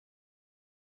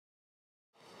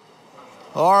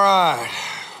All right.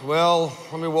 Well,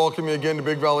 let me welcome you again to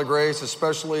Big Valley Grace,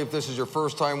 especially if this is your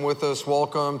first time with us.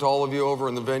 Welcome to all of you over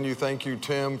in the venue. Thank you,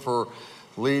 Tim, for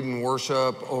leading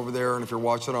worship over there. And if you're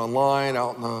watching online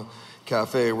out in the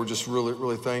cafe, we're just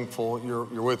really thankful you're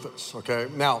with us, okay?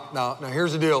 Now,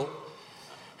 here's the deal.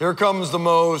 Here comes the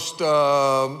most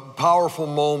powerful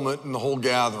moment in the whole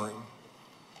gathering.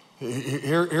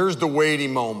 Here's the weighty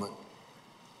moment,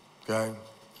 okay?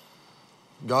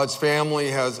 God's family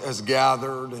has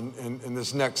gathered, and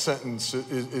this next sentence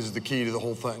is the key to the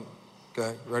whole thing.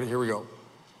 Okay, ready? Here we go.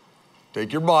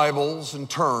 Take your Bibles and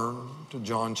turn to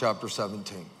John chapter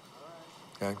 17.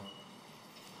 Okay?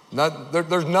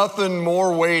 There's nothing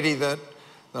more weighty that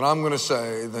I'm going to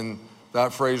say than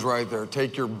that phrase right there.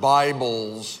 Take your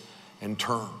Bibles and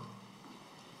turn.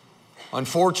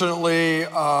 Unfortunately,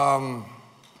 in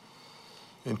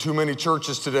too many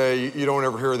churches today, you don't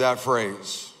ever hear that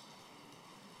phrase.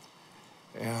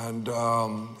 And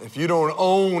if you don't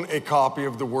own a copy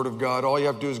of the Word of God, all you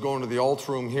have to do is go into the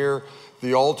altar room here,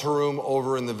 the altar room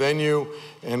over in the venue,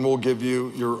 and we'll give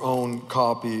you your own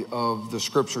copy of the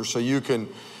Scripture so you can,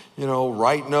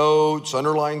 write notes,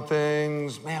 underline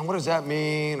things. Man, what does that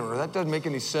mean? Or that doesn't make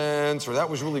any sense. Or that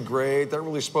was really great. That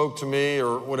really spoke to me,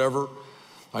 or whatever.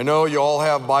 I know you all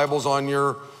have Bibles on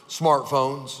your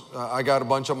smartphones. I got a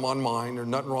bunch of them on mine. There's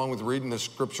nothing wrong with reading the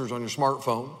Scriptures on your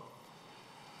smartphone.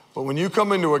 But when you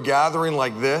come into a gathering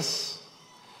like this,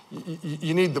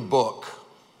 you need the book.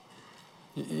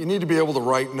 You need to be able to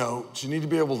write notes. You need to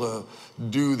be able to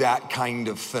do that kind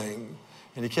of thing.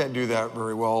 And you can't do that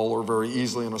very well or very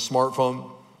easily on a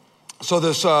smartphone. So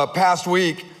this past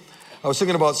week, I was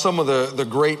thinking about some of the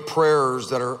great prayers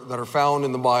that are found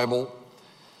in the Bible.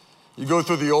 You go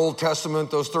through the Old Testament,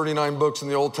 those 39 books in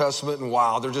the Old Testament, and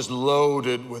wow, they're just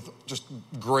loaded with just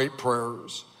great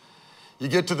prayers. You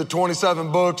get to the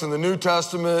 27 books in the New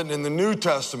Testament, and in the New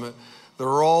Testament, there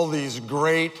are all these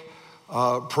great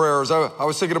prayers. I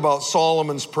was thinking about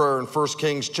Solomon's prayer in 1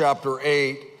 Kings chapter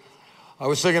 8. I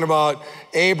was thinking about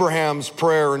Abraham's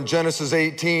prayer in Genesis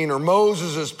 18, or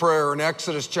Moses' prayer in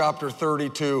Exodus chapter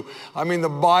 32. I mean, the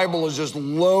Bible is just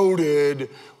loaded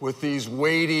with these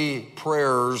weighty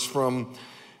prayers from,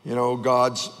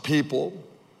 God's people.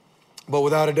 But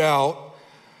without a doubt,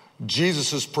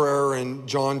 Jesus' prayer in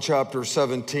John chapter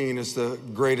 17 is the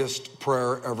greatest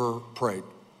prayer ever prayed.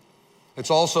 It's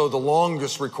also the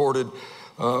longest recorded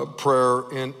prayer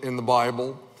in the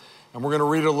Bible. And we're going to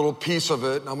read a little piece of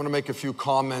it, and I'm going to make a few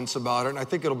comments about it. And I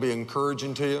think it'll be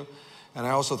encouraging to you, and I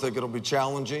also think it'll be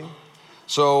challenging.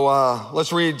 So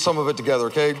let's read some of it together,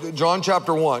 okay? John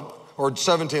chapter 1, or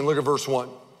 17, look at verse 1.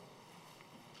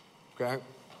 Okay?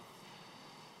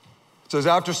 It says,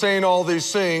 after saying all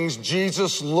these things,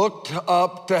 Jesus looked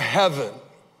up to heaven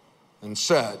and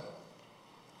said,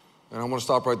 and I'm going to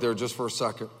stop right there just for a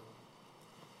second.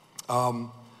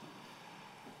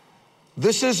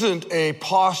 This isn't a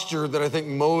posture that I think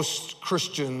most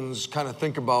Christians kind of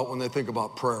think about when they think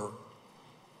about prayer.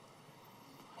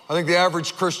 I think the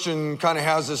average Christian kind of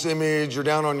has this image, you're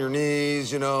down on your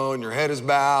knees, and your head is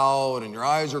bowed and your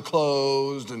eyes are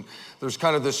closed, and there's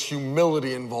kind of this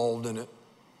humility involved in it.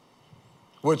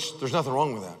 Which, there's nothing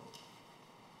wrong with that.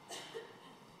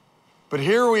 But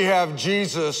here we have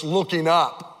Jesus looking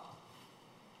up.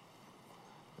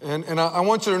 And I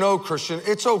want you to know, Christian,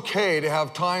 it's okay to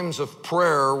have times of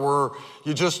prayer where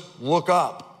you just look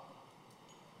up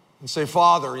and say,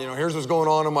 Father, here's what's going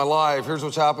on in my life. Here's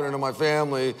what's happening in my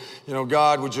family.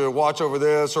 God, would you watch over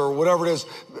this or whatever it is.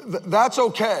 That's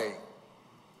okay.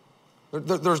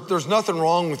 There's nothing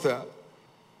wrong with that.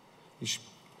 I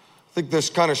think this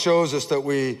kind of shows us that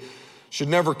we should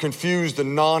never confuse the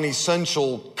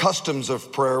non-essential customs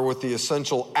of prayer with the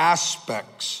essential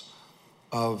aspects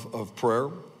of prayer.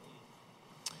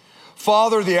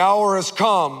 Father, the hour has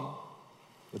come.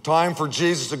 The time for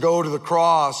Jesus to go to the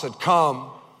cross had come.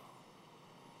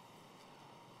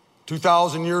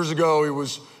 2,000 years ago,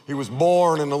 he was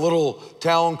born in a little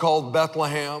town called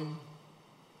Bethlehem.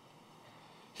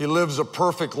 He lives a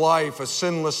perfect life, a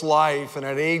sinless life, and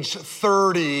at age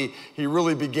 30, he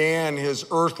really began his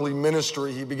earthly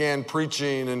ministry. He began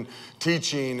preaching and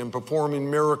teaching and performing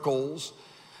miracles.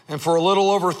 And for a little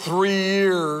over 3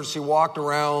 years, he walked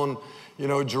around,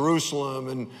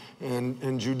 Jerusalem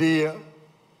and Judea.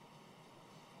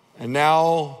 And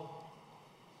now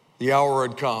the hour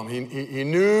had come. He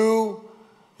knew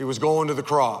he was going to the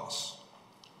cross.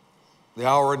 The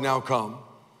hour had now come.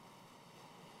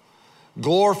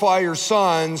 Glorify your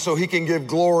Son so he can give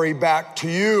glory back to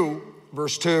you.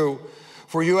 Verse 2,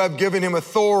 for you have given him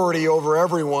authority over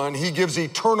everyone. He gives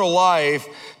eternal life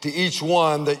to each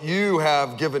one that you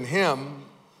have given him.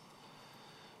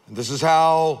 And this is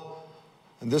how,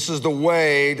 and this is the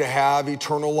way to have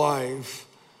eternal life,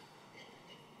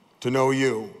 to know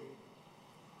you,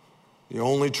 the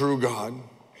only true God,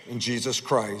 and Jesus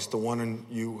Christ, the one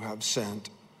you have sent.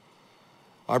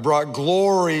 I brought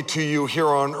glory to you here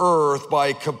on earth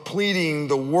by completing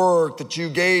the work that you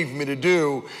gave me to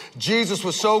do. Jesus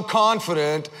was so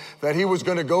confident that he was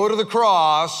going to go to the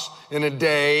cross in a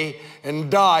day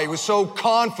and die. He was so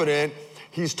confident,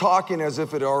 he's talking as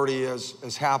if it already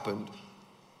has happened.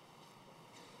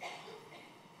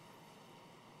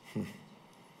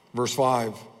 Verse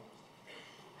 5.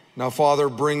 Now, Father,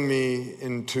 bring me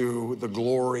into the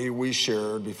glory we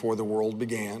shared before the world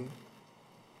began.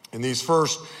 In these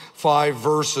first 5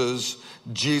 verses,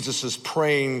 Jesus is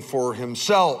praying for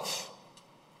himself.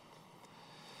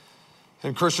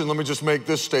 And Christian, let me just make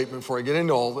this statement before I get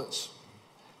into all this.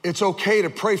 It's okay to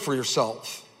pray for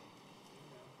yourself.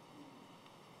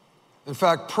 In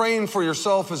fact, praying for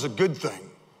yourself is a good thing.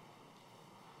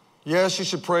 Yes, you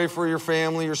should pray for your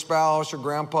family, your spouse, your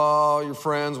grandpa, your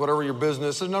friends, whatever your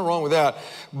business. There's nothing wrong with that.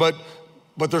 But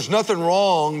there's nothing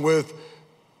wrong with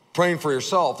praying for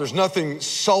yourself. There's nothing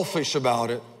selfish about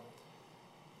it.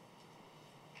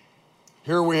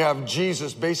 Here we have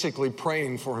Jesus basically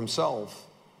praying for himself.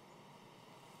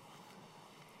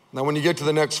 Now, when you get to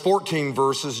the next 14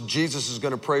 verses, Jesus is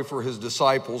going to pray for his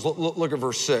disciples. Look at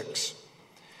verse 6.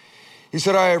 He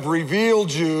said, I have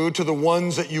revealed you to the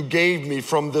ones that you gave me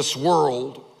from this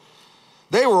world.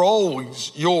 They were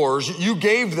always yours. You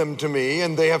gave them to me,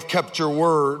 and they have kept your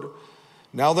word.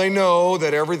 Now they know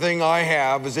that everything I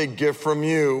have is a gift from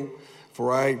you,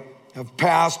 for I have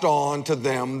passed on to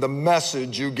them the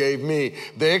message you gave me.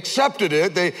 They accepted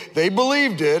it, they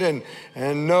believed it,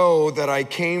 and know that I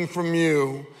came from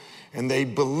you, and they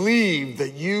believe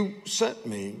that you sent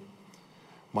me.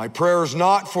 My prayer is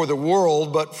not for the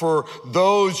world, but for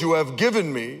those you have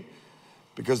given me,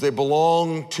 because they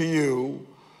belong to you.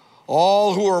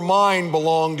 All who are mine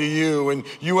belong to you, and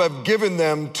you have given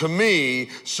them to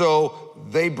me, so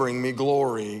they bring me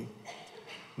glory.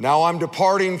 Now I'm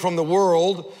departing from the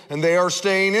world, and they are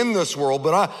staying in this world,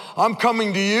 but I'm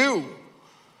coming to you.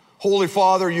 Holy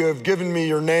Father, you have given me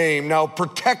your name. Now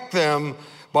protect them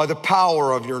by the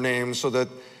power of your name, so that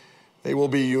they will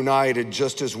be united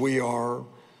just as we are.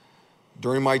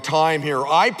 During my time here,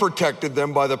 I protected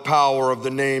them by the power of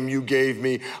the name you gave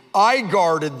me. I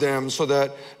guarded them so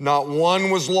that not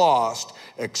one was lost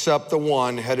except the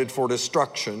one headed for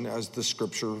destruction, as the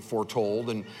scripture foretold.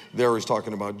 And there he's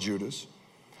talking about Judas.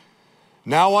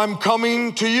 Now I'm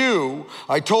coming to you.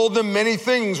 I told them many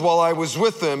things while I was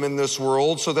with them in this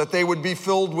world so that they would be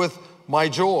filled with my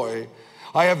joy.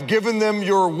 I have given them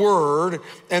your word,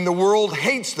 and the world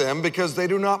hates them because they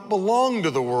do not belong to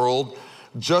the world,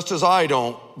 just as I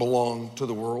don't belong to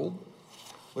the world.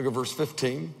 Look at verse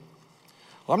 15.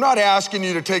 I'm not asking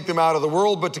you to take them out of the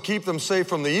world, but to keep them safe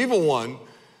from the evil one.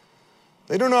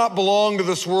 They do not belong to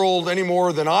this world any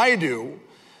more than I do.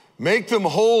 Make them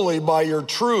holy by your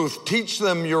truth. Teach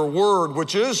them your word,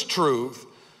 which is truth.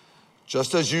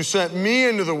 Just as you sent me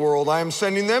into the world, I am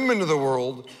sending them into the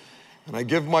world. And I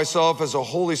give myself as a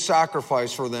holy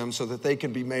sacrifice for them so that they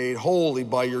can be made holy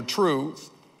by your truth.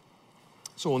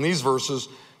 So in these verses,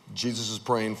 Jesus is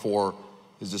praying for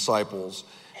his disciples.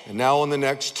 And now in the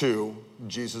next 2,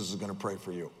 Jesus is going to pray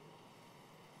for you.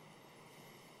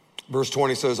 Verse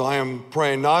 20 says, I am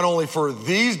praying not only for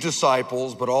these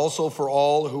disciples, but also for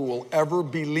all who will ever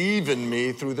believe in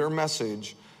me through their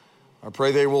message. I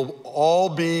pray they will all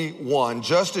be one,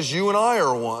 just as you and I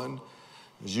are one,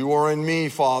 as you are in me,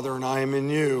 Father, and I am in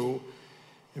you.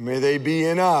 And may they be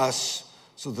in us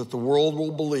so that the world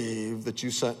will believe that you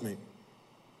sent me.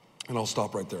 And I'll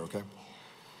stop right there, okay?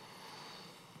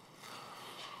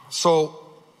 So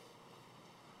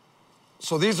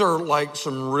these are like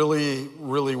some really,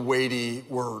 really weighty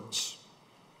words.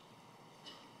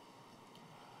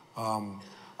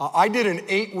 I did an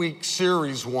 8-week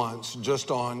series once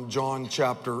just on John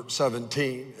chapter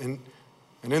 17.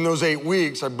 And in those 8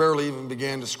 weeks, I barely even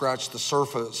began to scratch the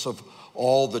surface of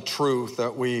all the truth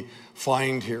that we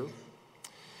find here.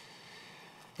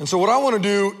 And so what I want to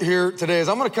do here today is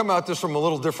I'm going to come at this from a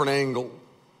little different angle,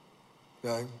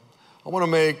 okay? I want to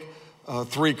make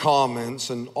 3 comments,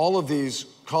 and all of these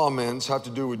comments have to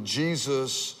do with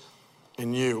Jesus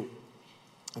and you.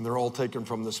 And they're all taken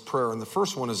from this prayer. And the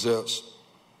first one is this: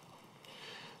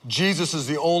 Jesus is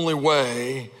the only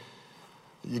way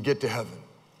that you get to heaven.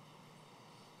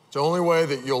 It's the only way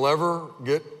that you'll ever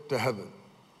get to heaven.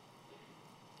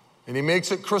 And he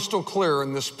makes it crystal clear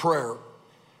in this prayer.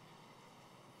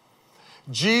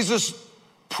 Jesus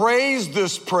prays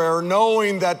this prayer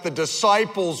knowing that the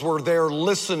disciples were there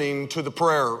listening to the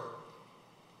prayer.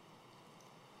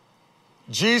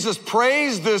 Jesus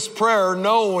prays this prayer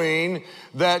knowing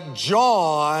that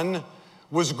John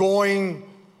was going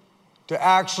to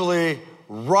actually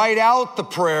write out the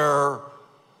prayer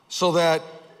so that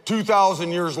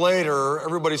 2,000 years later,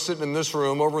 everybody sitting in this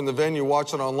room, over in the venue,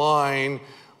 watching online,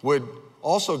 would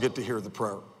also get to hear the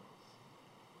prayer.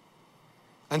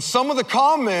 And some of the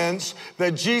comments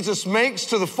that Jesus makes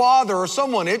to the Father are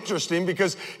somewhat interesting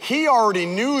because he already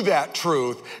knew that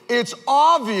truth. It's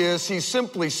obvious he's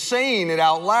simply saying it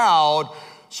out loud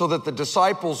so that the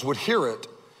disciples would hear it,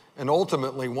 and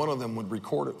ultimately one of them would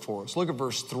record it for us. Look at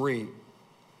verse 3.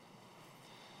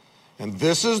 And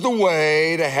this is the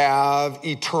way to have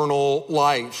eternal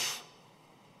life,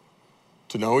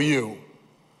 to know you,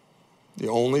 the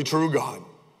only true God,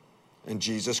 and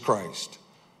Jesus Christ,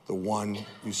 the one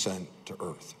you sent to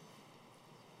earth.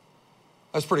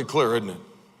 That's pretty clear, isn't it?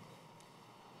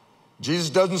 Jesus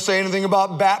doesn't say anything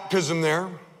about baptism there.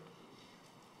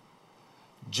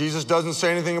 Jesus doesn't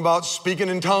say anything about speaking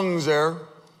in tongues there.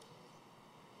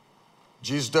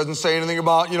 Jesus doesn't say anything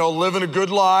about, living a good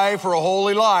life or a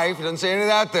holy life. He doesn't say any of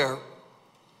that there.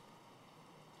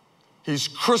 He's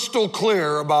crystal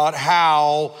clear about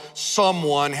how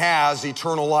someone has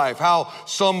eternal life, how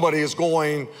somebody is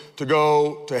going to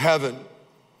go to heaven.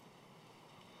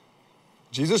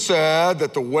 Jesus said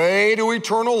that the way to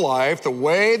eternal life, the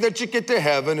way that you get to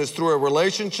heaven, is through a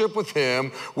relationship with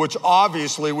him, which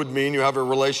obviously would mean you have a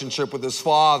relationship with his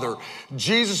Father.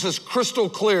 Jesus is crystal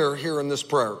clear here in this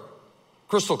prayer.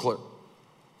 Crystal clear.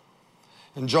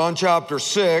 In John chapter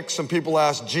 6, some people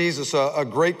asked Jesus a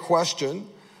great question.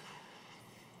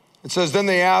 It says, then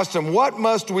they asked him, what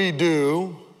must we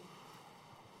do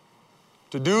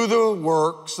to do the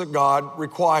works that God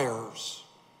requires?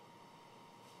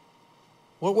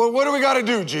 What do we got to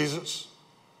do, Jesus?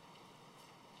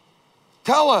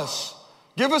 Tell us.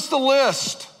 Give us the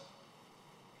list.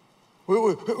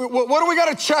 What do we got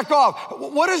to check off?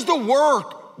 What is the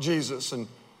work, Jesus? And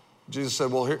Jesus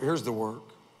said, well, here's the work.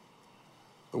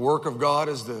 The work of God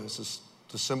is this, is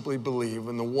to simply believe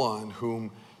in the one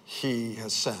whom he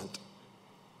has sent.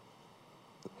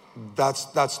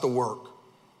 That's the work.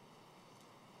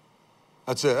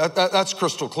 That's it. That's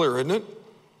crystal clear, isn't it?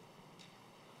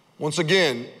 Once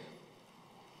again,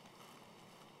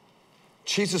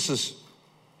 Jesus it's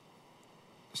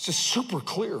just super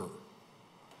clear.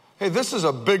 Hey, this is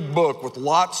a big book with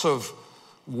lots of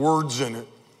words in it.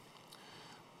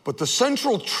 But the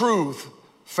central truth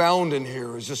found in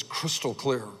here is just crystal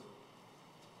clear.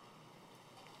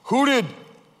 Who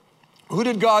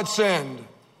did God send?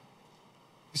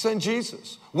 He sent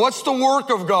Jesus. What's the work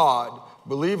of God?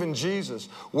 Believe in Jesus.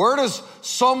 Where does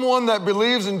someone that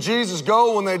believes in Jesus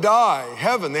go when they die?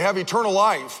 Heaven. They have eternal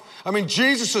life. I mean,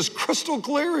 Jesus is crystal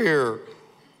clear here.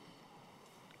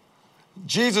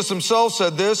 Jesus himself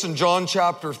said this in John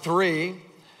chapter 3.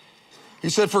 He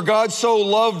said, for God so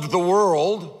loved the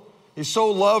world, he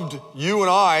so loved you and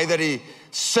I, that he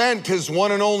sent his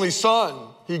one and only Son.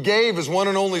 He gave his one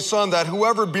and only Son, that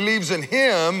whoever believes in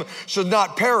him should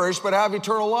not perish but have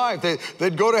eternal life.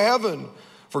 They'd go to heaven.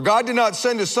 For God did not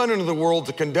send his Son into the world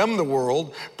to condemn the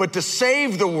world, but to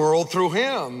save the world through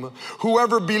him.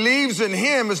 Whoever believes in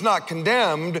him is not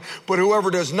condemned, but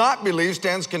whoever does not believe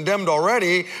stands condemned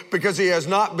already, because he has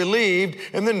not believed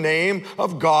in the name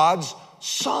of God's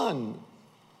Son.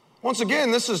 Once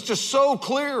again, this is just so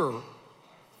clear.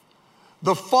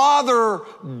 The Father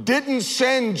didn't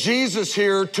send Jesus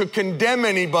here to condemn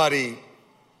anybody.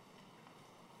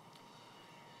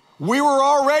 We were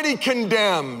already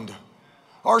condemned.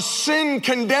 Our sin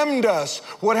condemned us.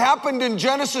 What happened in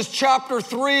Genesis chapter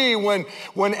 3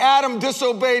 when Adam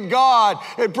disobeyed God,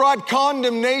 it brought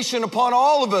condemnation upon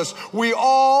all of us. We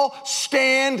all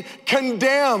stand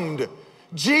condemned.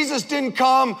 Jesus didn't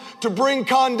come to bring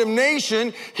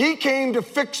condemnation. He came to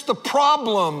fix the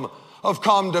problem of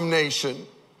condemnation.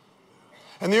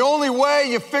 And the only way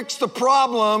you fix the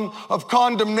problem of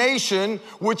condemnation,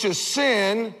 which is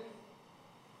sin,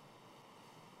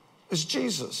 is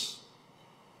Jesus.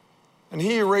 And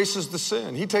he erases the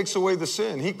sin. He takes away the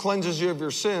sin. He cleanses you of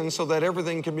your sin so that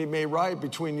everything can be made right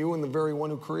between you and the very one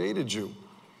who created you.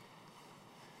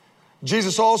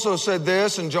 Jesus also said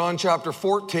this in John chapter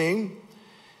 14.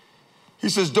 He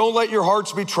says, don't let your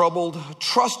hearts be troubled.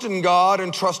 Trust in God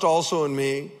and trust also in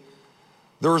me.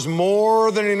 There's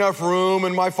more than enough room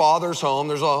in my Father's home.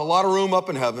 There's a lot of room up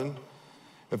in heaven.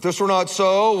 If this were not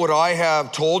so, would I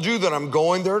have told you that I'm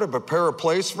going there to prepare a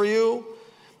place for you?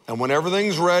 And when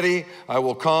everything's ready, I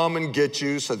will come and get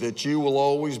you so that you will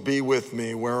always be with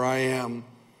me where I am.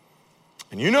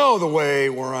 and you know the way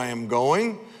where I am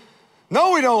going.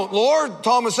 No, we don't, Lord.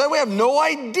 Thomas said, we have no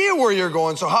idea where you're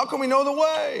going, so how can we know the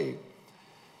way?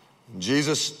 And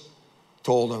Jesus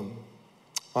told him,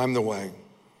 I'm the way,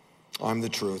 I'm the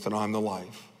truth, and I'm the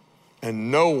life.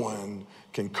 And no one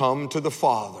can come to the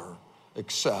Father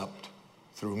except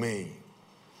through me.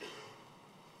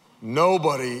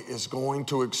 Nobody is going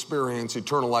to experience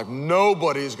eternal life.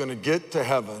 Nobody is going to get to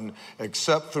heaven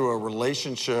except through a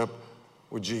relationship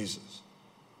with Jesus.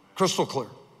 Crystal clear,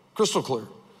 crystal clear.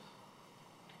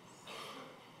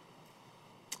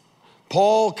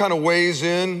 Paul kind of weighs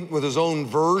in with his own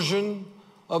version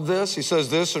of this. He says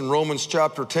this in Romans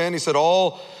chapter 10. He said,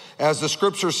 as the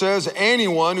scripture says,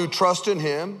 anyone who trusts in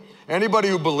him, anybody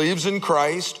who believes in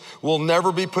Christ will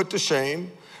never be put to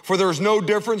shame. For there is no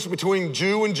difference between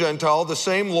Jew and Gentile. The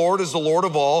same Lord is the Lord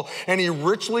of all, and he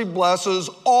richly blesses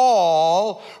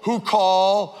all who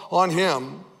call on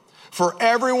him. For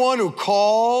everyone who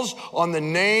calls on the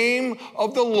name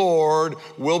of the Lord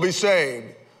will be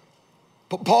saved.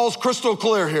 Paul's crystal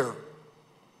clear here.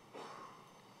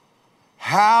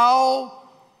 How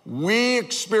we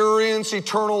experience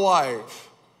eternal life,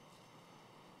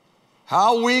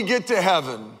 how we get to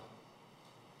heaven,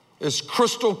 is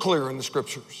crystal clear in the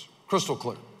scriptures. Crystal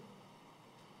clear.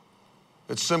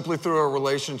 It's simply through a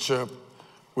relationship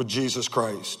with Jesus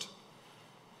Christ.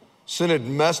 Sin had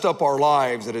messed up our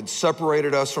lives. It had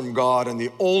separated us from God, and the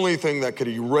only thing that could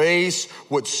erase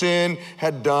what sin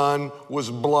had done was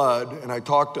blood. And I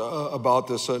talked about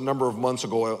this a number of months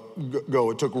ago.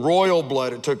 It took royal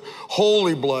blood. It took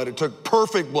holy blood. It took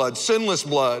perfect blood, sinless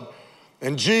blood.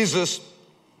 And Jesus,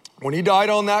 when he died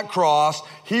on that cross,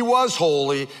 he was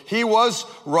holy, he was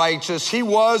righteous, he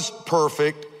was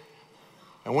perfect.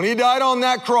 And when he died on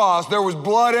that cross, there was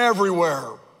blood everywhere.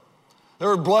 There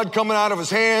was blood coming out of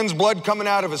his hands, blood coming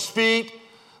out of his feet,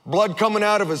 blood coming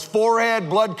out of his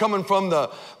forehead, blood coming from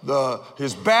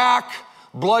his back,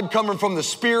 blood coming from the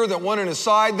spear that went in his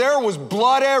side. There was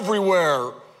blood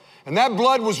everywhere. And that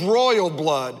blood was royal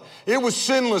blood. It was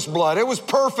sinless blood. It was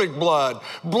perfect blood.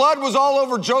 Blood was all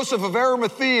over Joseph of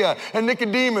Arimathea and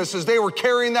Nicodemus as they were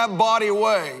carrying that body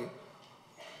away.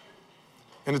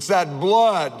 And it's that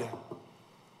blood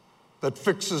that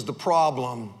fixes the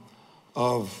problem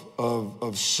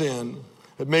of sin.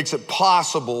 It makes it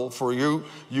possible for you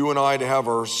and I to have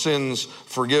our sins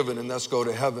forgiven and thus go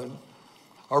to heaven.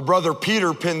 Our brother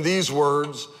Peter penned these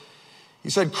words. He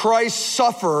said, Christ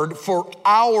suffered for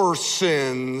our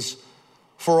sins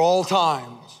for all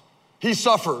times. He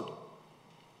suffered.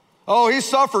 Oh, he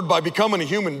suffered by becoming a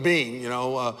human being.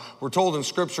 We're told in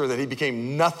Scripture that he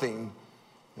became nothing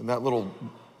in that little,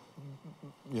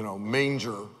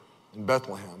 manger in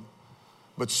Bethlehem.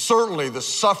 But certainly the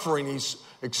suffering he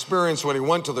experienced when he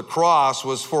went to the cross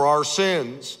was for our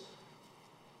sins.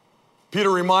 Peter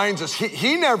reminds us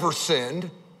he never sinned.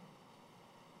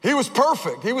 He was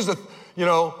perfect. He was the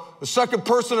second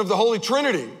person of the Holy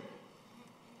Trinity.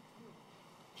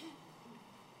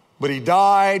 But he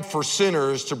died for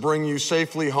sinners to bring you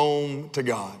safely home to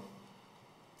God.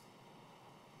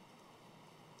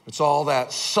 It's all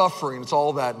that suffering, it's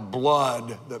all that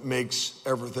blood that makes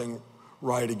everything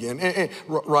right again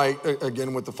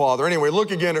with the Father. Anyway,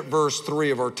 look again at verse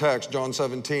 3 of our text, John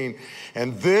 17.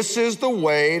 And this is the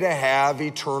way to have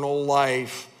eternal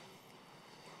life,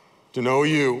 to know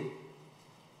you,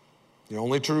 the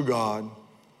only true God,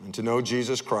 and to know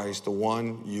Jesus Christ, the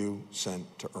one you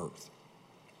sent to earth.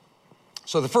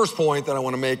 So the first point that I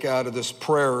want to make out of this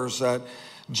prayer is that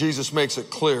Jesus makes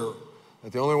it clear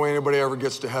that the only way anybody ever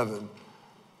gets to heaven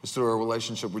is through a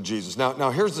relationship with Jesus. Now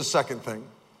here's the second thing.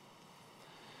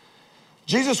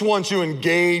 Jesus wants you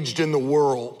engaged in the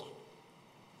world,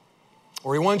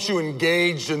 or he wants you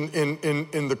engaged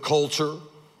in the culture,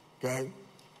 okay?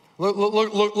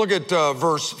 Look at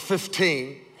verse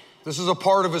 15. This is a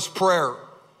part of his prayer,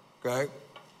 okay?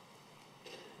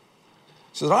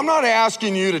 He says, I'm not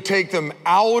asking you to take them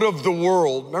out of the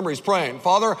world. Remember, he's praying,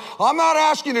 Father, I'm not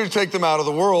asking you to take them out of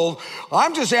the world.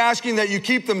 I'm just asking that you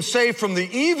keep them safe from the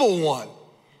evil one.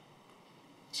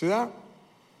 See that?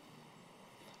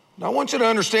 Now, I want you to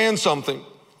understand something.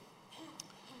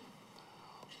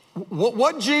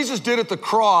 What Jesus did at the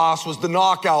cross was the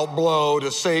knockout blow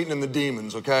to Satan and the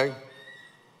demons, okay?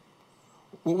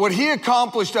 What he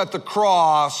accomplished at the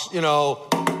cross, Satan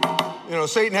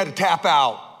had to tap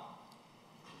out.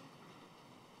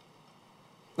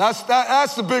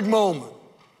 That's the big moment.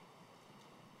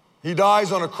 He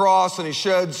dies on a cross and he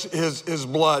sheds his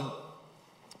blood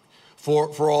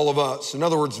for all of us. In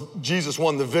other words, Jesus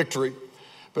won the victory.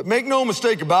 But make no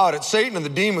mistake about it, Satan and the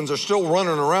demons are still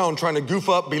running around trying to goof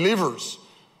up believers.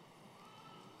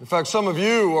 In fact, some of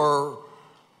you are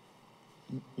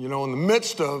in the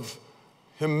midst of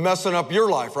him messing up your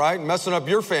life, right? Messing up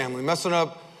your family, messing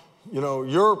up,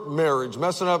 your marriage,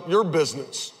 messing up your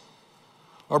business.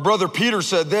 Our brother Peter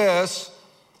said this.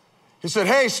 He said,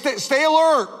 hey, stay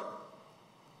alert.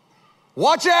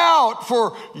 Watch out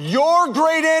for your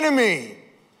great enemy.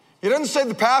 He doesn't say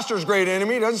the pastor's great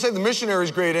enemy. He doesn't say the missionary's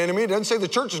great enemy. He doesn't say the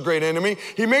church's great enemy.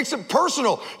 He makes it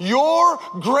personal. Your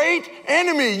great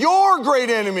enemy. Your great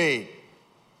enemy.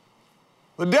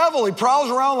 The devil, he prowls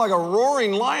around like a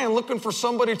roaring lion looking for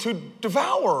somebody to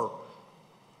devour.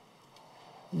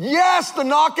 Yes, the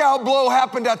knockout blow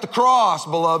happened at the cross,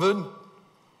 beloved.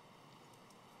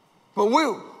 But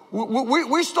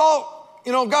we still,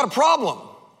 got a problem.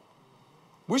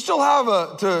 We still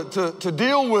have to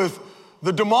deal with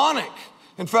the demonic.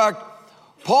 In fact,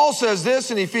 Paul says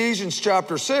this in Ephesians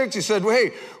chapter 6. He said,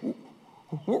 hey,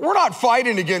 we're not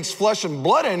fighting against flesh and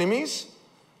blood enemies,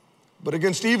 but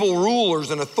against evil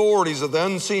rulers and authorities of the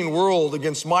unseen world,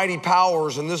 against mighty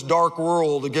powers in this dark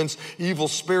world, against evil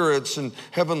spirits in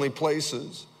heavenly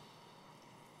places.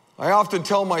 I often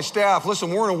tell my staff,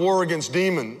 listen, we're in a war against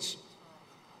demons.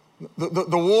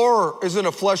 The war isn't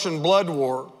a flesh and blood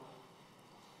war.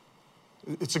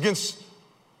 It's against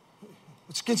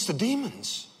the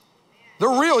demons. They're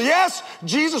real. Yes,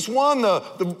 Jesus won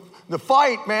the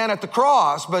fight, man, at the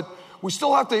cross, but we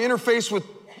still have to interface with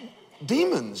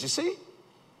demons, you see?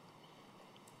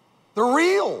 They're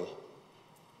real.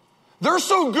 They're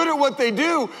so good at what they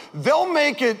do, they'll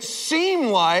make it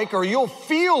seem like, or you'll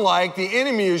feel like the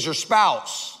enemy is your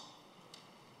spouse.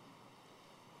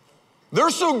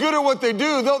 They're so good at what they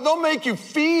do, they'll make you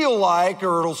feel like,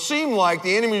 or it'll seem like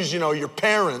the enemy is, your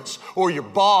parents or your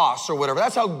boss or whatever.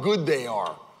 That's how good they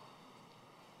are.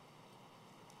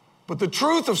 But the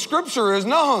truth of Scripture is,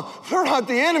 no, they're not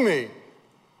the enemy.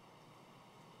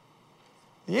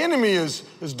 The enemy is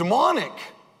demonic.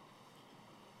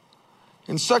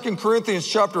 In 2 Corinthians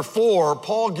chapter 4,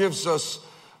 Paul gives us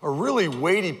a really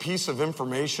weighty piece of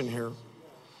information here.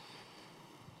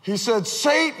 He said,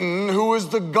 Satan, who is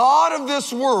the god of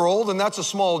this world, and that's a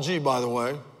small g, by the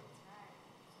way,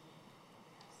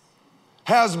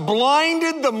 has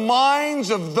blinded the minds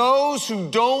of those who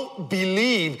don't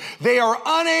believe. They are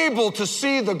unable to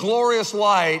see the glorious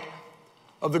light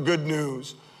of the good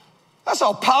news. That's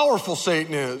how powerful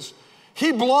Satan is.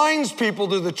 He blinds people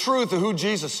to the truth of who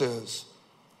Jesus is.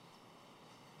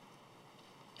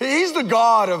 He's the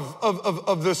God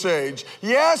of this age.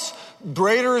 Yes,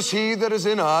 greater is he that is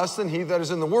in us than he that is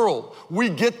in the world. We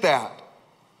get that.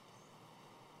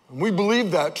 And we believe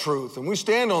that truth, and we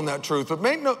stand on that truth. But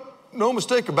make no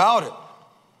mistake about it.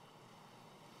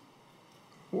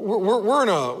 We're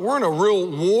in a real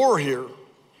war here.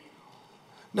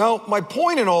 Now, my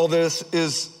point in all this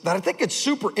is that I think it's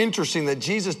super interesting that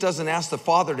Jesus doesn't ask the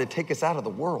Father to take us out of the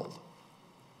world.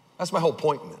 That's my whole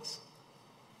point in this.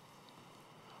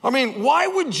 I mean, why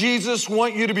would Jesus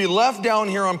want you to be left down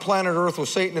here on planet Earth with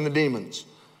Satan and the demons?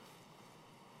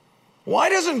 Why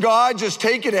doesn't God just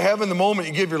take you to heaven the moment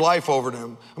you give your life over to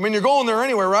him? I mean, you're going there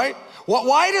anyway, right?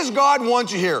 Why does God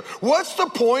want you here? What's the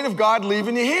point of God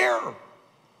leaving you here?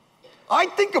 I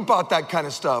think about that kind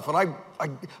of stuff, and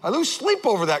I lose sleep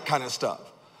over that kind of stuff.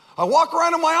 I walk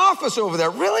around in my office over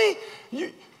there. Really?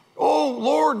 Oh,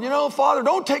 Lord, Father,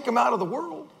 don't take him out of the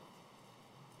world.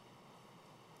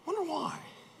 Wonder why.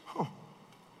 Huh.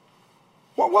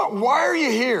 Why are you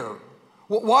here?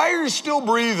 Why are you still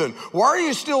breathing? Why are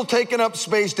you still taking up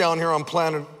space down here on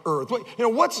planet Earth?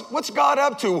 What's God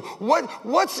up to?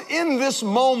 What's in this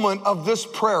moment of this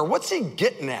prayer? What's he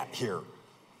getting at here?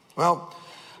 Well,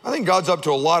 I think God's up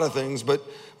to a lot of things, but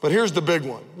here's the big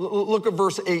one. Look at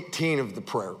verse 18 of the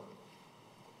prayer.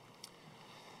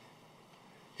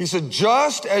 He said,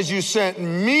 just as you sent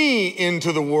me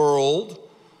into the world,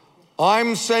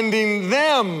 I'm sending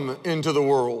them into the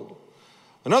world.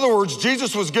 In other words,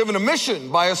 Jesus was given a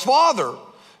mission by his Father.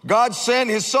 God sent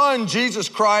his Son, Jesus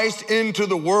Christ, into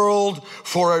the world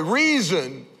for a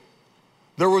reason.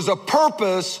 There was a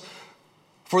purpose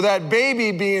for that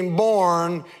baby being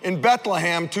born in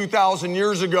Bethlehem 2,000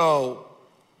 years ago.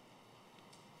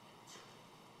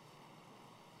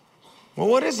 Well,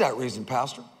 what is that reason,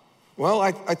 Pastor? Well,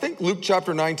 I think Luke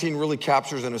chapter 19 really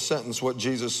captures in a sentence what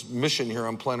Jesus' mission here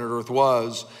on planet Earth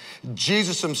was.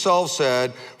 Jesus himself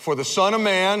said, for the Son of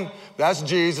Man, that's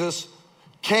Jesus,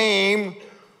 came,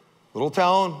 little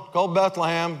town called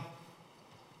Bethlehem,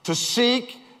 to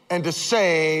seek and to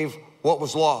save what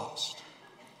was lost.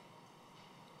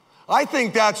 I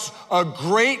think that's a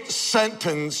great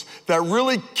sentence that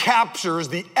really captures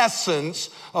the essence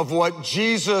of what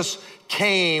Jesus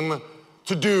came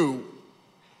to do.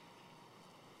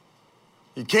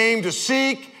 He came to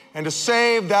seek and to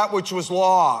save that which was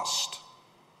lost.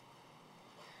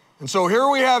 And so here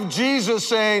we have Jesus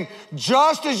saying,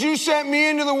 just as you sent me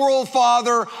into the world,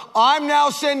 Father, I'm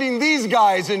now sending these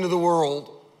guys into the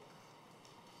world.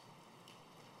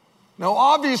 Now,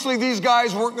 obviously, these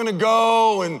guys weren't going to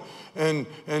go and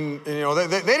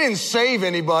they didn't save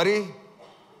anybody.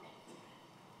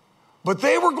 But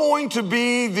they were going to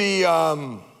be the,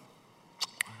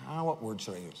 what word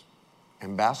should I use?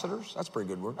 Ambassadors? That's a pretty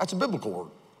good word. That's a biblical word.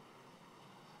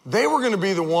 They were going to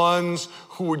be the ones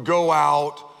who would go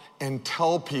out and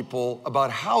tell people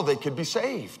about how they could be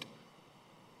saved,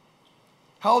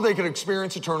 how they could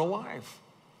experience eternal life.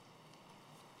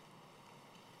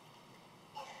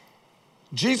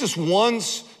 Jesus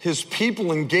wants his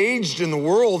people engaged in the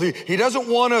world. He doesn't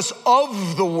want us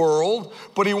of the world,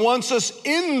 but he wants us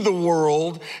in the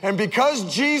world. And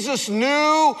because Jesus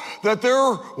knew that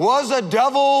there was a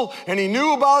devil and he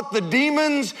knew about the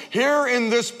demons, here in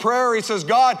this prayer he says,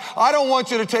 God, I don't want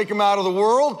you to take them out of the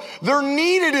world. They're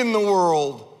needed in the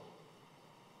world.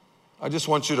 I just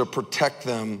want you to protect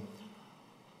them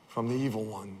from the evil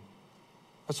one.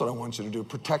 That's what I want you to do,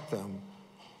 protect them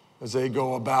as they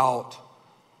go about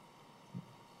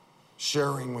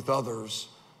sharing with others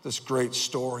this great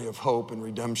story of hope and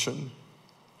redemption.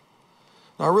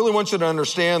 Now, I really want you to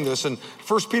understand this. In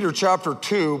 1 Peter chapter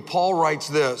 2, Paul writes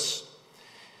this.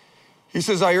 He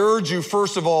says, I urge you,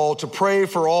 first of all, to pray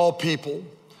for all people.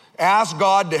 Ask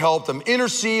God to help them.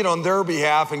 Intercede on their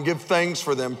behalf and give thanks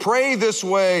for them. Pray this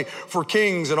way for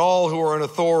kings and all who are in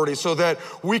authority so that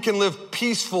we can live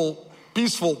peaceful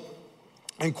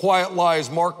and quiet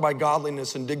lives marked by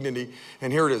godliness and dignity.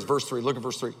 And here it is, verse 3. Look at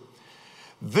verse 3.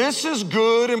 This is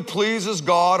good and pleases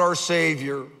God our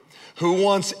Savior, who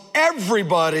wants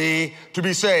everybody to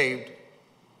be saved.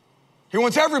 He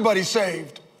wants everybody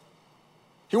saved.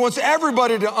 He wants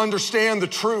everybody to understand the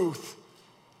truth.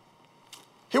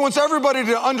 He wants everybody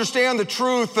to understand the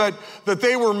truth that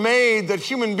they were made, that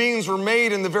human beings were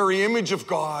made in the very image of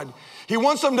God. He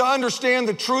wants them to understand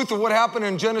the truth of what happened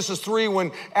in Genesis 3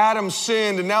 when Adam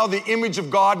sinned and now the image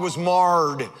of God was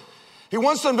marred. He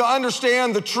wants them to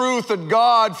understand the truth that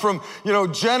God from,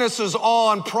 Genesis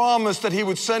on promised that he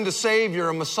would send a Savior,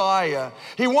 a Messiah.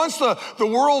 He wants the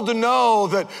world to know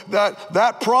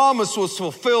that promise was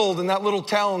fulfilled in that little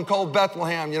town called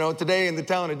Bethlehem. Today in the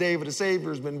town of David, a Savior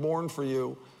has been born for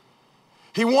you.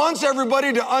 He wants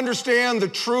everybody to understand the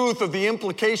truth of the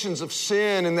implications of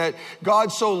sin and that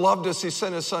God so loved us, he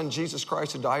sent his son, Jesus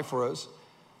Christ, to die for us.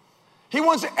 He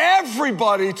wants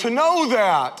everybody to know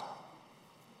that.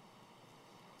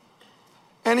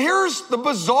 And here's the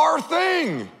bizarre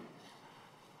thing.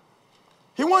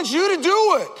 He wants you to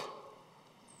do it.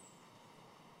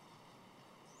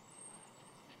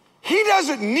 He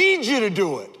doesn't need you to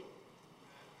do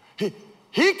it.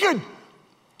 He could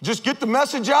just get the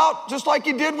message out just like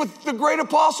he did with the great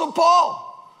apostle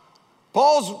Paul.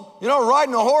 Paul's,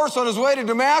 riding a horse on his way to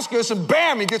Damascus and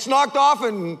bam, he gets knocked off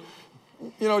and,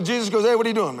 Jesus goes, hey, what are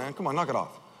you doing, man? Come on, knock it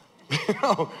off.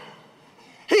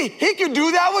 He could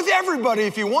do that with everybody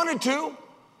if he wanted to,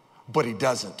 but he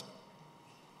doesn't.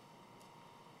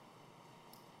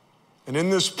 And in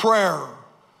this prayer,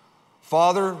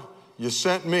 Father, you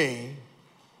sent me,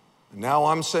 and now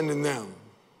I'm sending them.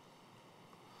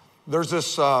 There's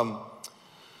this,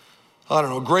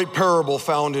 great parable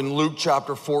found in Luke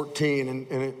chapter 14,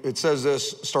 and it says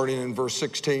this starting in verse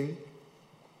 16.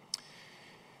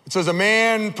 It says, a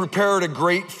man prepared a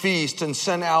great feast and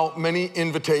sent out many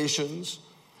invitations.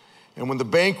 And when the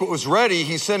banquet was ready,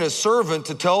 he sent his servant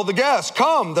to tell the guests,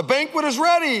 come, the banquet is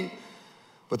ready.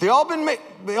 But they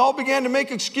all began to make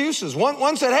excuses.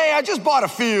 One said, hey, I just bought a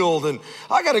field and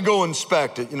I got to go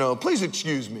inspect it. Please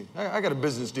excuse me. I got a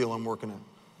business deal I'm working on.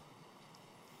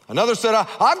 Another said,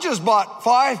 I've just bought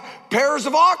 5 pairs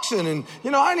of oxen and,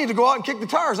 I need to go out and kick the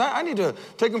tires. I need to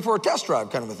take them for a test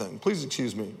drive kind of a thing. Please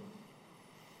excuse me.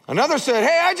 Another said,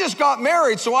 hey, I just got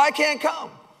married, so I can't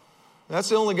come. That's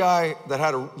the only guy that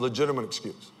had a legitimate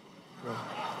excuse.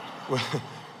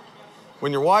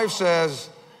 When your wife says,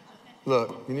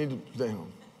 look, you need to stay home.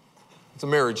 It's a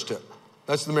marriage tip.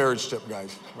 That's the marriage tip,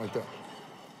 guys, right there.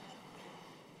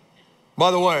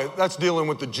 By the way, that's dealing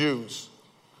with the Jews.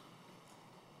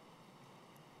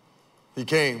 He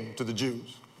came to the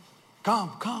Jews.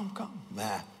 Come. Nah,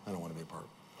 I don't want to be a part of it.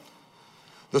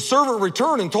 The servant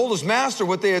returned and told his master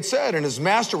what they had said, and his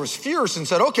master was fierce and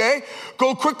said, okay,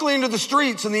 go quickly into the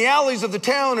streets and the alleys of the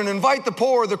town and invite the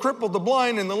poor, the crippled, the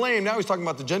blind, and the lame. Now he's talking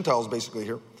about the Gentiles basically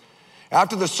here.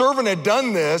 After the servant had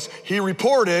done this, he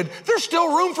reported, there's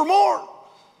still room for more.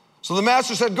 So the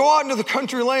master said, go out into the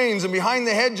country lanes and behind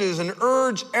the hedges and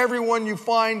urge everyone you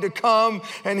find to come.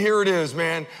 And here it is,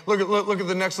 man. Look at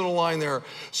the next little line there.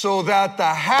 So that the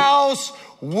house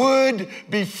would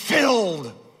be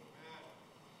filled.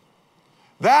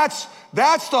 That's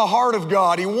the heart of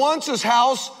God. He wants his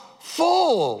house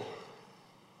full.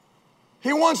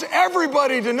 He wants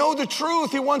everybody to know the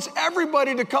truth. He wants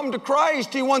everybody to come to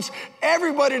Christ. He wants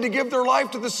everybody to give their life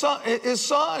to his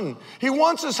son. He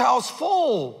wants his house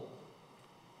full.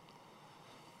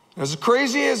 As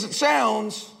crazy as it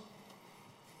sounds,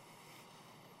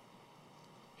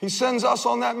 he sends us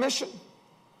on that mission.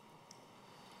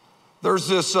 There's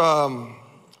this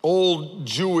old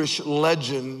Jewish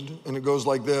legend, and it goes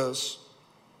like this.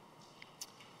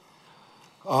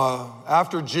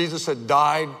 After Jesus had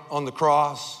died on the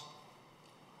cross,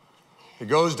 he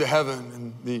goes to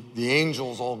heaven, and the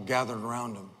angels all gathered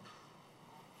around him.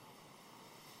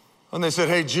 And they said,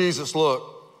 hey, Jesus,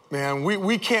 look, man,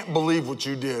 we can't believe what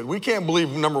you did. We can't believe,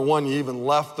 number one, you even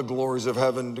left the glories of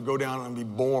heaven to go down and be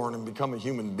born and become a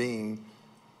human being.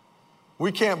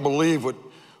 We can't believe what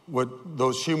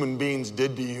those human beings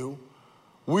did to you.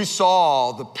 We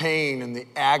saw the pain and the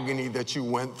agony that you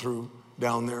went through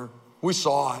down there. We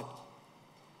saw it.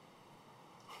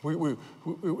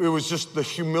 It was just the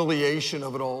humiliation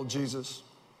of it all, Jesus.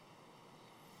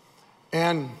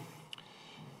 And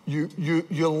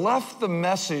you left the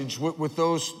message with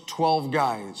those 12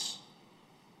 guys.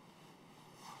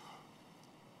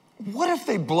 What if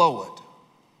they blow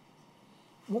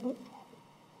it?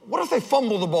 What if they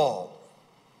fumble the ball?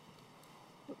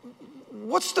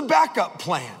 What's the backup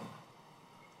plan?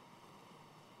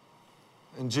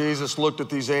 And Jesus looked at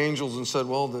these angels and said,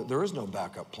 well, there is no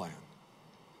backup plan.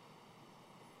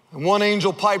 And one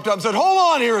angel piped up and said, hold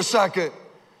on here a second.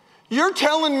 You're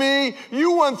telling me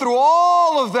you went through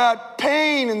all of that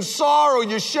pain and sorrow.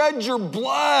 You shed your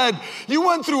blood. You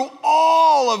went through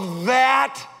all of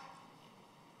that.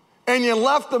 And you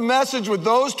left the message with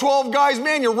those 12 guys.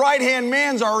 Man, your right-hand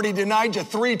man's already denied you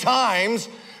 3 times.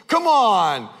 Come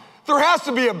on. There has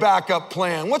to be a backup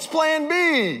plan. What's plan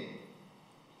B?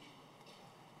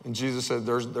 And Jesus said,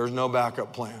 there's no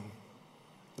backup plan.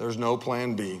 There's no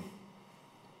plan B.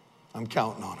 I'm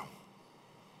counting on him.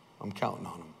 I'm counting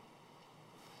on him.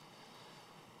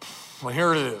 Well,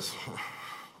 here it is.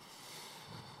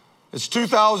 It's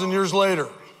 2,000 years later.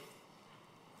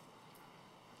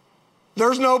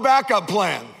 There's no backup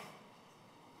plan.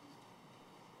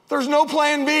 There's no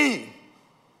plan B.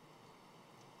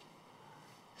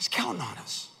 He's counting on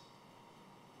us.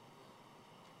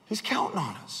 He's counting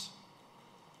on us.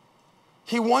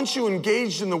 He wants you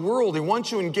engaged in the world. He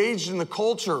wants you engaged in the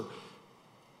culture.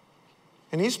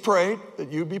 And he's prayed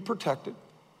that you be protected.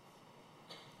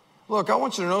 Look, I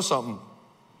want you to know something.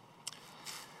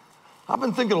 I've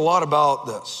been thinking a lot about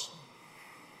this.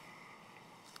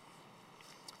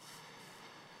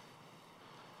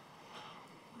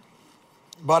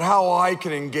 About how I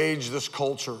can engage this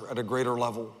culture at a greater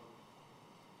level.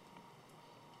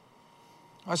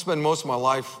 I spend most of my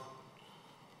life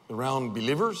around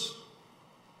believers,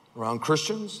 around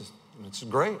Christians, and it's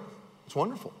great. It's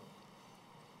wonderful.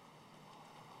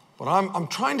 But I'm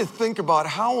trying to think about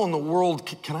how in the world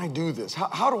can I do this?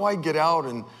 How do I get out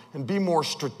and be more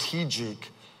strategic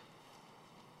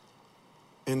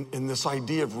in this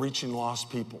idea of reaching lost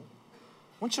people?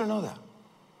 I want you to know that.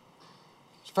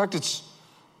 In fact, it's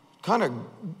kind of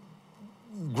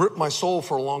gripped my soul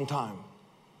for a long time.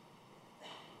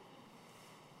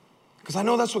 Because I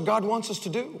know that's what God wants us to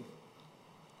do.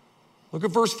 Look at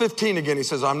verse 15 again. He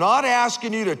says, I'm not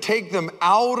asking you to take them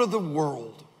out of the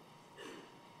world.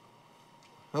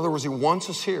 In other words, he wants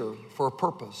us here for a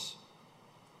purpose.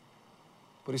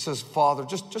 But he says, Father,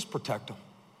 just protect them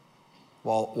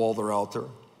while they're out there.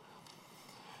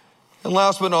 And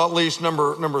last but not least,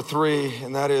 number 3,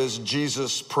 and that is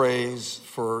Jesus prays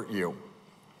for you.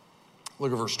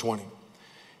 Look at verse 20.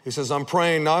 He says, I'm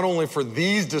praying not only for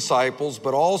these disciples,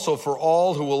 but also for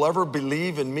all who will ever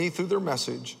believe in me through their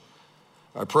message.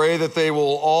 I pray that they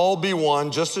will all be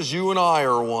one, just as you and I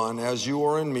are one, as you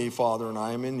are in me, Father, and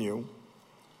I am in you.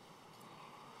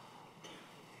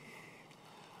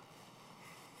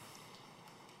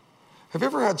 Have you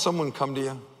ever had someone come to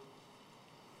you?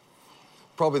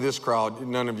 Probably this crowd,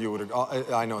 none of you would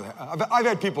have, I know that. I've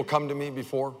had people come to me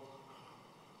before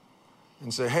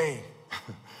and say, hey,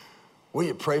 will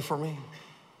you pray for me?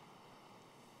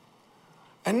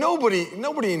 And nobody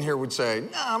in here would say,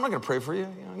 no, I'm not going to pray for you.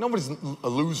 Nobody's a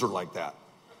loser like that.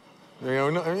 You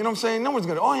know what I'm saying? No one's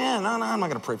going to, oh yeah, no, I'm not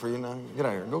going to pray for you. No, get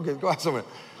out of here. Go have someone.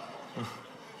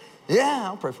 Yeah,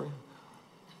 I'll pray for you.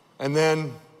 And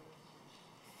then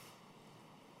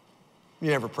You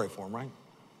never pray for them, right?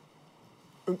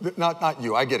 Not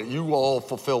you, I get it. You will all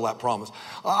fulfill that promise.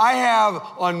 I have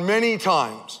on many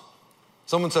times,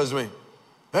 someone says to me,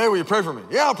 hey, will you pray for me?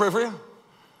 Yeah, I'll pray for you.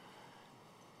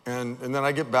 And then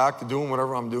I get back to doing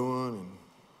whatever I'm doing, and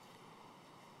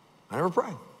I never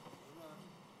pray.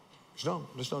 Just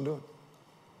don't do it.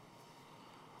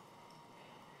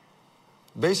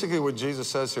 Basically what Jesus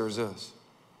says here is this: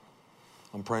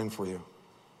 I'm praying for you.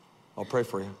 I'll pray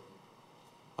for you.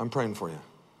 I'm praying for you.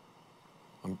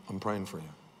 I'm praying for you.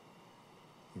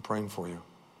 I'm praying for you.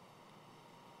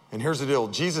 And here's the deal.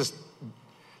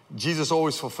 Jesus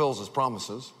always fulfills his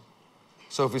promises.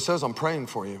 So if he says, I'm praying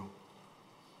for you,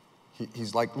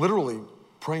 he's like literally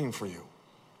praying for you.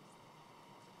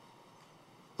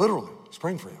 Literally, he's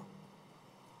praying for you.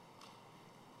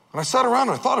 And I sat around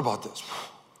and I thought about this.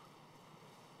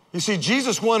 You see,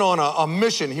 Jesus went on a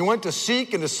mission. He went to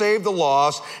seek and to save the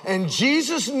lost, and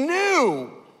Jesus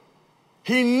knew,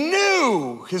 he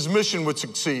knew his mission would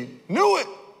succeed. Knew it.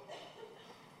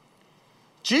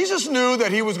 Jesus knew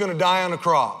that he was going to die on a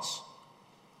cross.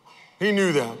 He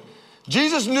knew that.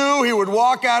 Jesus knew he would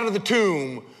walk out of the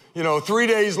tomb, 3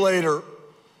 days later.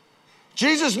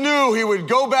 Jesus knew he would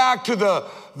go back to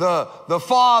the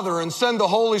Father and send the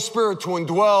Holy Spirit to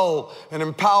indwell and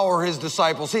empower his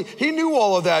disciples. He knew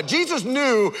all of that. Jesus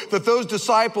knew that those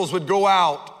disciples would go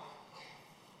out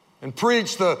and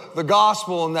preach the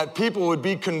gospel and that people would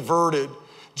be converted.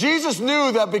 Jesus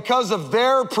knew that because of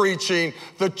their preaching,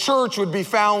 the church would be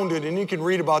founded, and you can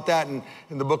read about that in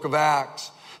the book of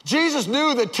Acts. Jesus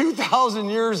knew that 2,000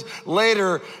 years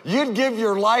later, you'd give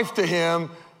your life to him,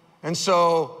 and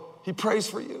so he prays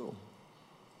for you.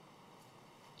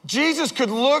 Jesus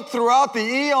could look throughout the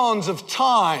eons of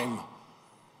time,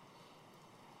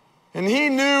 and he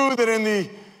knew that in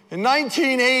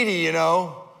 1980,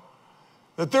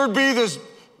 that there'd be this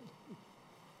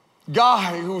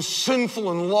guy who was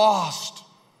sinful and lost,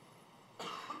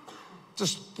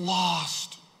 just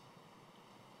lost.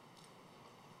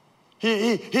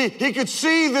 He could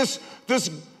see this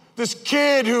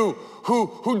kid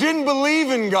who didn't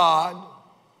believe in God.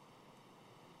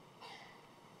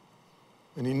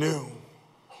 And he knew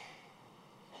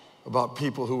about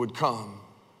people who would come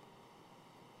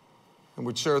and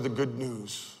would share the good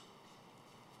news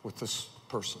with this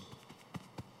person.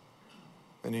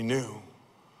 And he knew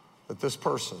that this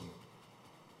person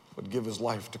would give his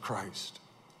life to Christ.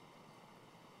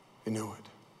 He knew it.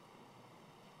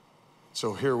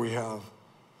 So here we have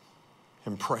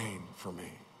him praying for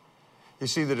me. You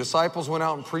see, the disciples went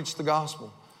out and preached the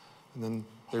gospel, and then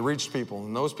they reached people,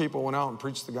 and those people went out and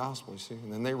preached the gospel, you see,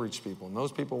 and then they reached people, and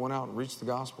those people went out and reached the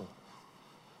gospel,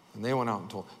 and they went out and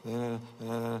told.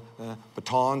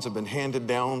 Batons have been handed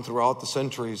down throughout the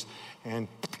centuries, and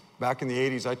back in the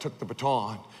 80s, I took the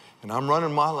baton, and I'm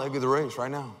running my leg of the race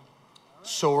right now.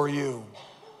 So are you.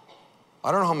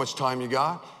 I don't know how much time you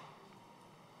got.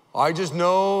 I just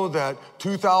know that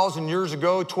 2,000 years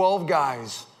ago, 12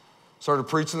 guys started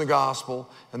preaching the gospel,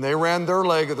 and they ran their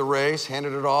leg of the race,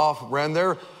 handed it off,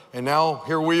 and now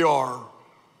here we are.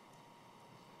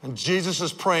 And Jesus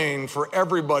is praying for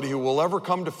everybody who will ever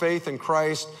come to faith in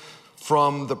Christ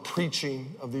from the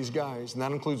preaching of these guys, and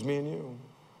that includes me and you.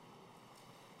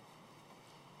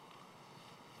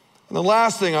 And the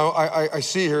last thing I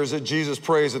see here is that Jesus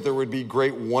prays that there would be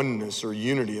great oneness or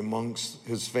unity amongst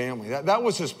his family. That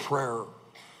was his prayer.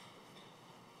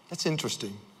 That's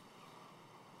interesting.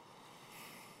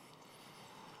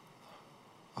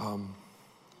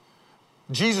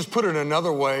 Jesus put it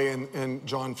another way in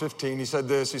John 15. He said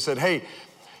this. He said, hey,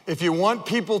 if you want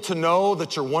people to know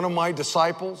that you're one of my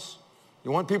disciples,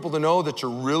 you want people to know that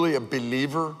you're really a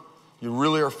believer, you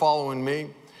really are following me,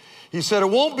 he said, it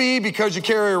won't be because you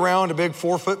carry around a big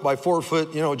 4 foot by 4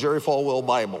 foot, Jerry Falwell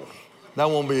Bible. That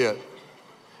won't be it.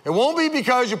 It won't be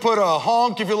because you put a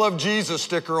honk if you love Jesus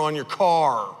sticker on your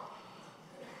car.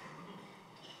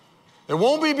 It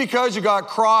won't be because you got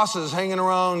crosses hanging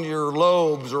around your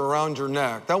lobes or around your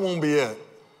neck. That won't be it.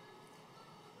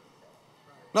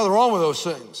 Nothing wrong with those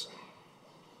things.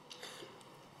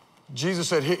 Jesus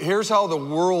said, here's how the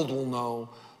world will know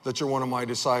that you're one of my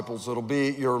disciples. It'll be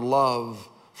your love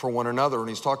for one another. And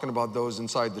he's talking about those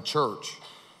inside the church.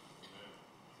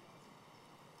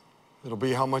 It'll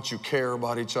be how much you care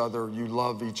about each other, you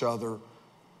love each other,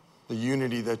 the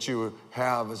unity that you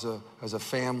have as a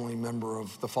family member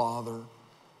of the Father.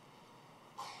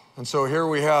 And so here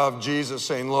we have Jesus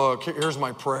saying, look, here's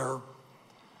my prayer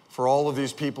for all of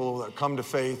these people that come to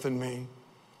faith in me.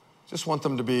 Just want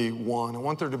them to be one. I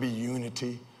want there to be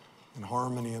unity and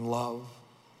harmony and love.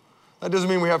 That doesn't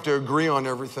mean we have to agree on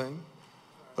everything.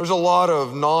 There's a lot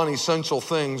of non-essential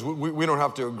things we don't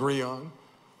have to agree on.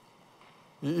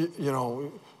 You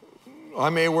know,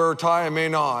 I may wear a tie, I may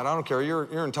not. I don't care.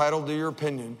 You're entitled to your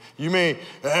opinion. You may,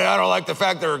 hey, I don't like the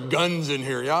fact there are guns in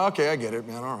here. Yeah, okay, I get it,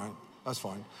 man. All right, that's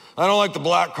fine. I don't like the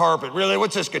black carpet. Really,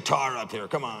 what's this guitar up here?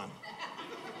 Come on.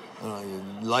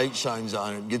 Light shines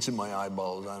on it, gets in my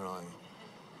eyeballs. I don't know.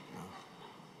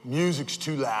 Music's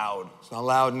too loud. It's not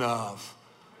loud enough.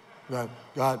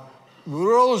 God, what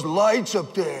are all those lights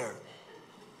up there?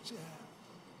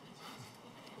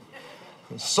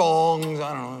 Songs,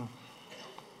 I don't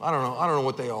know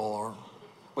what they all are.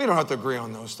 We don't have to agree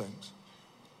on those things.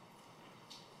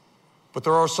 But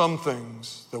there are some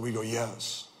things that we go,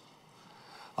 yes.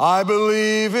 I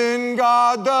believe in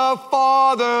God the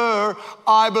Father.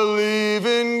 I believe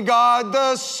in God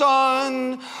the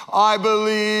Son. I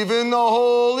believe in the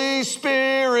Holy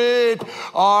Spirit.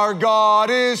 Our God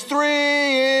is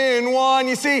 3 in 1.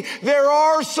 You see, there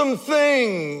are some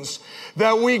things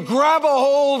that we grab a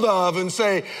hold of and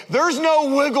say, there's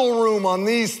no wiggle room on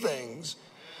these things.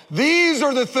 These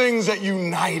are the things that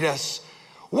unite us.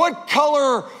 What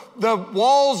color the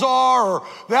walls are, or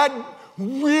that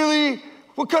really,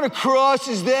 what kind of cross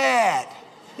is that?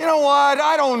 You know what?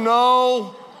 I don't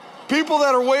know. People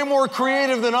that are way more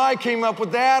creative than I came up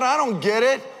with that. I don't get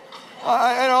it.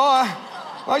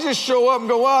 I just show up and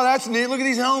go, wow, that's neat. Look at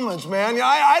these helmets, man.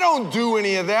 I don't do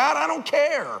any of that. I don't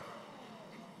care.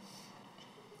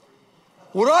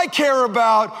 What I care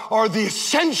about are the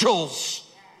essentials.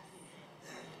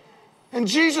 And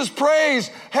Jesus prays,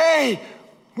 hey,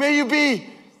 may you be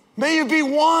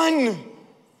one.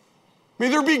 May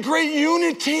there be great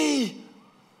unity.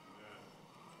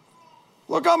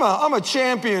 Look, I'm a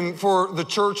champion for the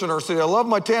church in our city. I love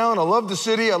my town. I love the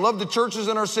city. I love the churches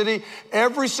in our city.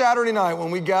 Every Saturday night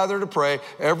when we gather to pray,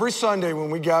 every Sunday when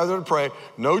we gather to pray,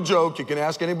 no joke, you can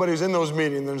ask anybody who's in those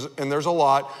meetings, and there's a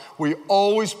lot. We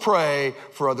always pray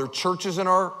for other churches in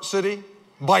our city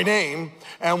by name,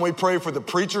 and we pray for the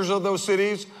preachers of those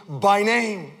cities by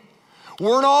name.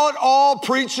 We're not all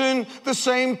preaching the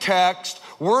same text.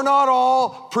 We're not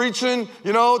all preaching,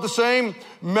 the same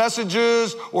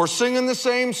messages or singing the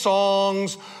same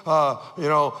songs.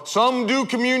 Some do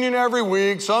communion every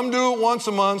week. Some do it once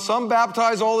a month. Some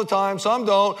baptize all the time. Some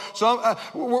don't.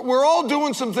 We're all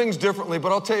doing some things differently.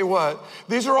 But I'll tell you what,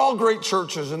 these are all great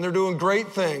churches, and they're doing great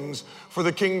things for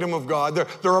the kingdom of God.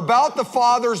 They're about the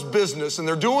Father's business, and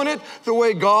they're doing it the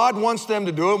way God wants them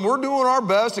to do it. And we're doing our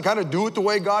best to kind of do it the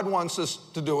way God wants us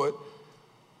to do it.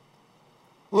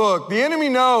 Look, the enemy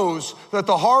knows that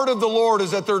the heart of the Lord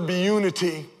is that there'd be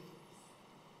unity.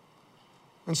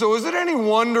 And so is it any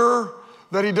wonder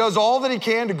that he does all that he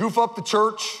can to goof up the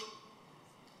church?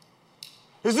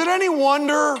 Is it any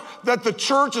wonder that the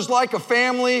church is like a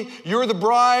family? You're the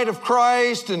bride of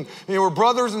Christ, and we're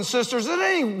brothers and sisters. Is it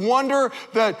any wonder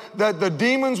that the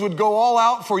demons would go all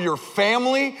out for your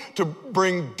family to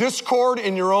bring discord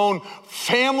in your own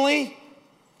family?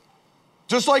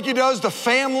 Just like he does the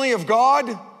family of God.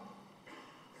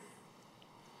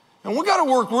 And we got to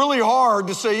work really hard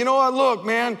to say, you know what, look,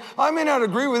 man, I may not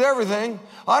agree with everything.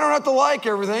 I don't have to like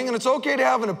everything, and it's okay to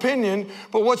have an opinion.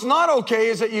 But what's not okay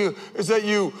is that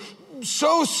you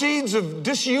sow seeds of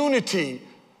disunity,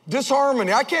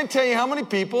 disharmony. I can't tell you how many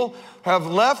people have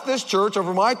left this church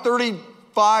over my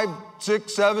 35,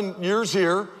 6, 7 years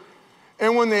here.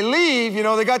 And when they leave,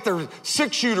 they got their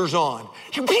 6-shooters on.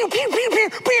 Pew, pew, pew, pew,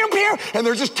 pew, pew, and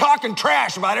they're just talking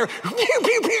trash about it. Pew,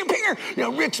 pew, pew,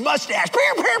 pew. Rick's mustache.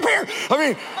 Pew, pew, pew. I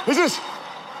mean, this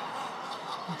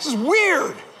is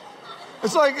weird.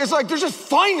 It's like they're just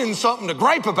finding something to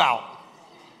gripe about.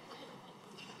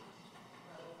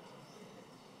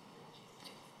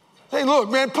 Hey, look,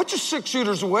 man, put your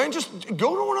 6-shooters away and just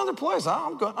go to another place.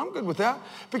 I'm good with that.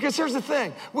 Because here's the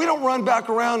thing. We don't run back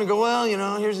around and go, well,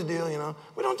 here's the deal,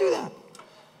 We don't do that.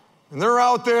 And they're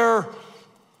out there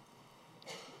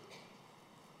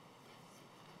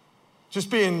just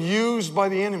being used by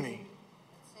the enemy.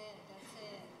 That's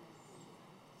it.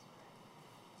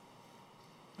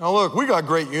 Now, look, we got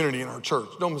great unity in our church.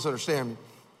 Don't misunderstand me.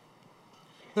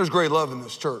 There's great love in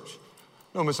this church.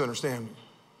 Don't misunderstand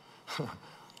me.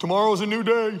 Tomorrow's a new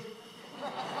day.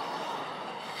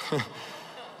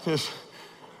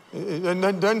 It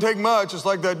doesn't take much. It's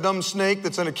like that dumb snake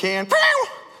that's in a can.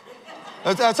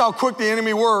 That's how quick the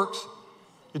enemy works.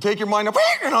 You take your mind up,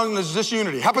 and there's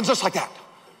disunity. It happens just like that.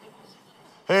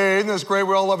 Hey, isn't this great?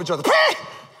 We all love each other.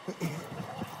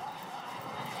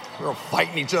 We're all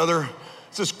fighting each other.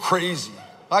 It's just crazy.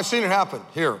 I've seen it happen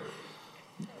here.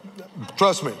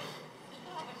 Trust me.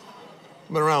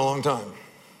 Been around a long time.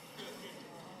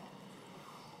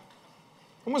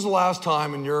 When was the last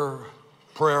time in your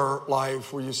prayer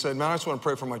life where you said, man, I just want to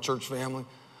pray for my church family.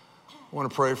 I want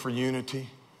to pray for unity.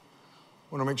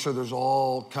 I want to make sure there's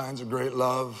all kinds of great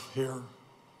love here.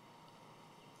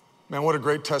 Man, what a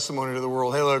great testimony to the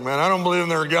world. Hey, look, man, I don't believe in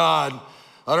their God.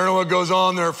 I don't know what goes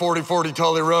on there at 4040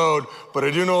 Tully Road, but I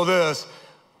do know this.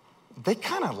 They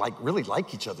kind of really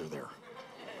like each other there.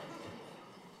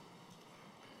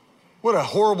 What a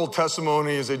horrible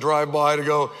testimony as they drive by to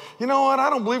go, you know what, I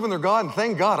don't believe in their God, and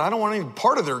thank God I don't want any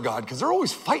part of their God because they're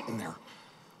always fighting there.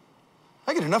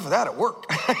 I get enough of that at work.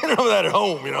 I get enough of that at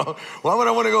home, you know. Why would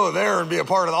I want to go there and be a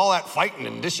part of all that fighting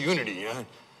and disunity? You know?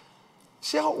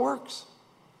 See how it works?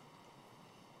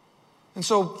 And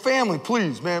so family,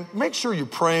 please, man, make sure you're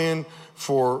praying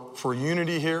for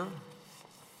unity here,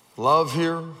 love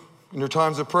here in your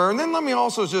times of prayer. And then let me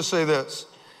also just say this.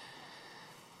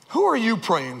 Who are you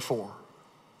praying for?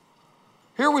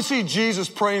 Here we see Jesus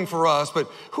praying for us, but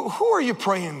who are you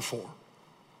praying for?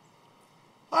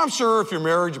 I'm sure if you're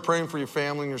married, you're praying for your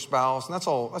family and your spouse, and that's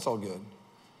all good.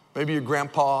 Maybe your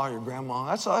grandpa, your grandma,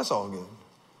 that's all good.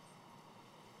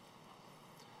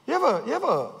 You have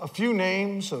a few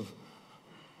names of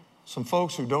some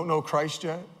folks who don't know Christ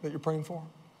yet that you're praying for?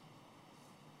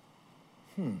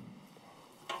 Can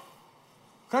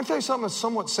I tell you something that's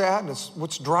somewhat sad, and it's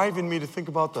what's driving me to think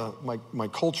about my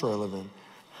culture I live in?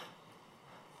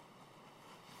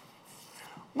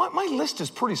 My list is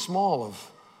pretty small of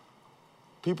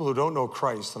people who don't know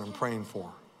Christ that I'm praying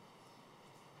for.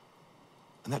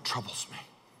 And that troubles me.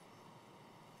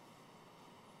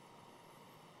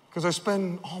 Because I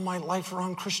spend all my life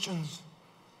around Christians.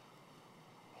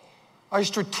 I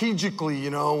strategically,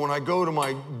 when I go to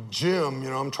my gym,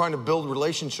 I'm trying to build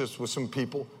relationships with some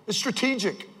people. It's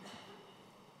strategic.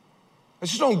 I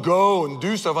just don't go and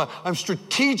do stuff. I'm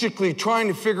strategically trying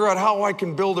to figure out how I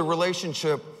can build a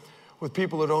relationship with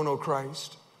people that don't know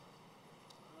Christ.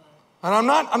 And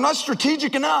I'm not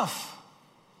strategic enough.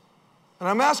 And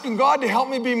I'm asking God to help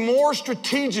me be more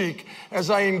strategic as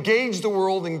I engage the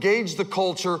world, engage the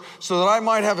culture, so that I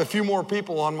might have a few more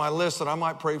people on my list that I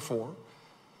might pray for.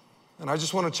 And I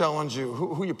just want to challenge you,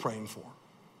 who are you praying for?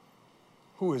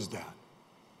 Who is that?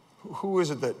 Who is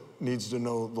it that needs to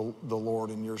know the Lord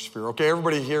in your sphere? Okay,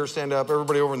 everybody here, stand up.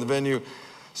 Everybody over in the venue,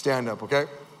 stand up, okay?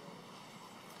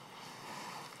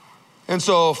 And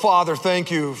so, Father, thank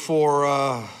you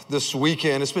for this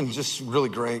weekend. It's been just really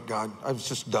great, God. I've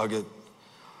just dug it.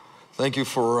 Thank you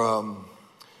for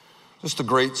just the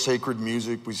great sacred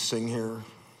music we sing here.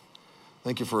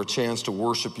 Thank you for a chance to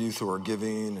worship you through our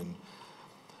giving. And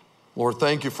Lord,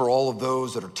 thank you for all of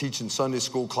those that are teaching Sunday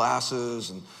school classes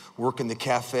and working the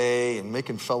cafe and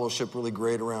making fellowship really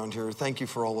great around here. Thank you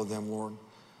for all of them, Lord.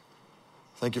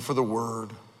 Thank you for the word.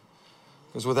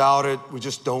 Because without it, we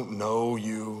just don't know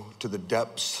you to the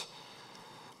depths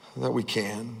that we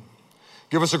can.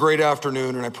 Give us a great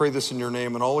afternoon, and I pray this in your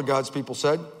name. And all of God's people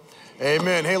said,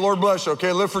 amen. Hey, Lord bless you,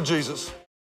 okay? Live for Jesus.